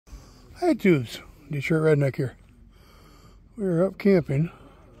Hi tubes, Detroit Redneck here. We were up camping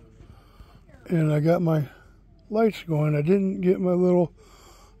and I got my lights going. I didn't get my little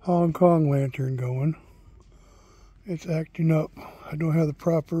Hong Kong lantern going. It's acting up. I don't have the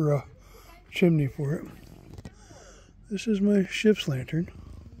proper chimney for it. This is my ship's lantern.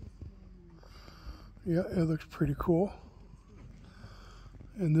 Yeah, it looks pretty cool.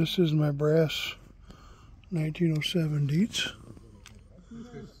 And this is my brass 1907 dietz.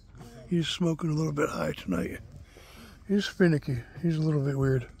 He's smoking a little bit high tonight. He's finicky. He's a little bit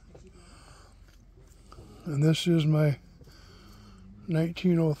weird. And this is my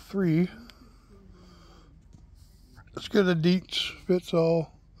 1903. It's got a dietz fits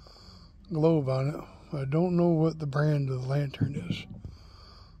all globe on it. I don't know what the brand of the lantern is.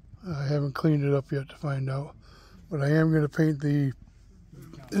 I haven't cleaned it up yet to find out. But I am going to paint the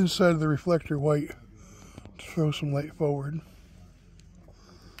inside of the reflector white to throw some light forward.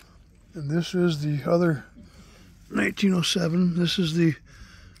 And this is the other 1907. This is the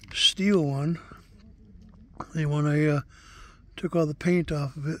steel one. The one I took all the paint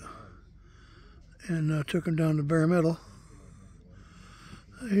off of it and took them down to bare metal.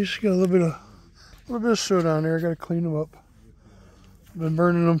 He's got a little bit of soot on there. I got to clean them up. I've been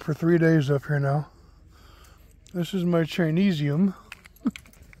burning them for 3 days up here now. This is my Chinesium.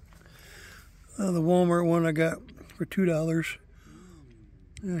 The Walmart one I got for $2.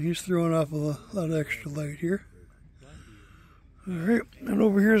 Yeah, he's throwing off a lot of extra light here. Alright, and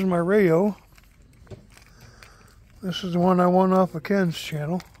over here's my Rayo. This is the one I won off of Ken's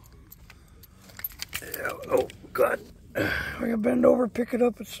channel. Yeah, oh, God. I gotta bend over, pick it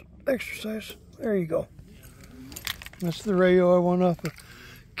up, it's exercise. There you go. That's the Rayo I won off of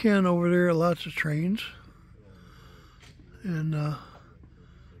Ken over there at Lots of Trains. And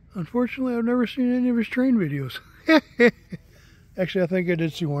unfortunately, I've never seen any of his train videos. Actually, I think I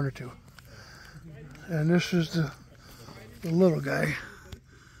did see one or two. And this is the little guy.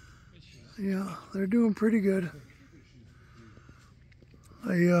 Yeah, they're doing pretty good.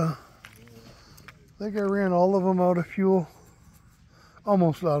 I think I ran all of them out of fuel.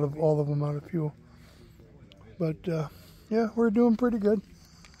 Almost all of them out of fuel. But yeah, we're doing pretty good.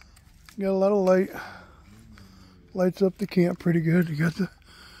 Got a lot of light. Lights up the camp pretty good. You got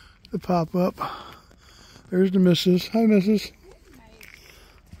the pop-up. There's the missus. Hi, missus.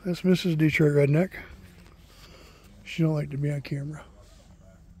 That's Mrs. Detroit Redneck. She don't like to be on camera.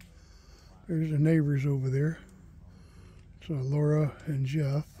 There's the neighbors over there. So Laura and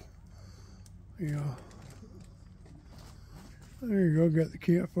Jeff. Yeah. There you go. Got the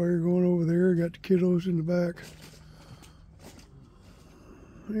campfire going over there. Got the kiddos in the back.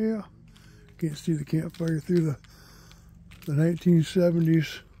 Yeah. Can't see the campfire through the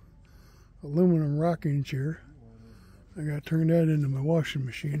 1970s aluminum rocking chair. I got to turn that into my washing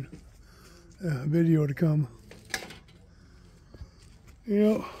machine. Video to come. You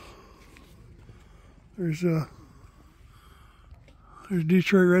know, there's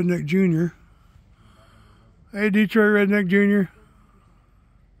Detroit Redneck Jr. Hey, Detroit Redneck Jr.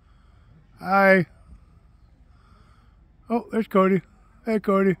 Hi. Oh, there's Cody. Hey,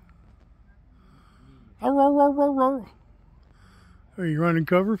 Cody. Are you running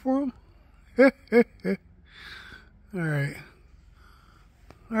cover for him? Alright.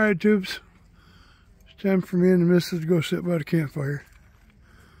 Alright, tubes. It's time for me and the missus to go sit by the campfire.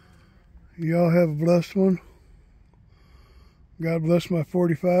 Y'all have a blessed one. God bless my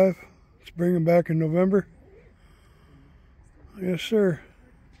 45. Let's bring him back in November. Yes, sir.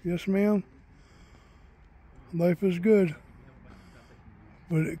 Yes, ma'am. Life is good.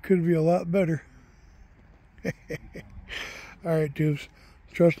 But it could be a lot better. Alright, tubes.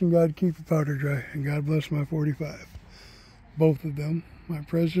 Trust in God to keep your powder dry. And God bless my 45. Both of them. My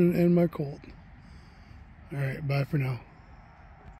President and my Colt. Alright, bye for now.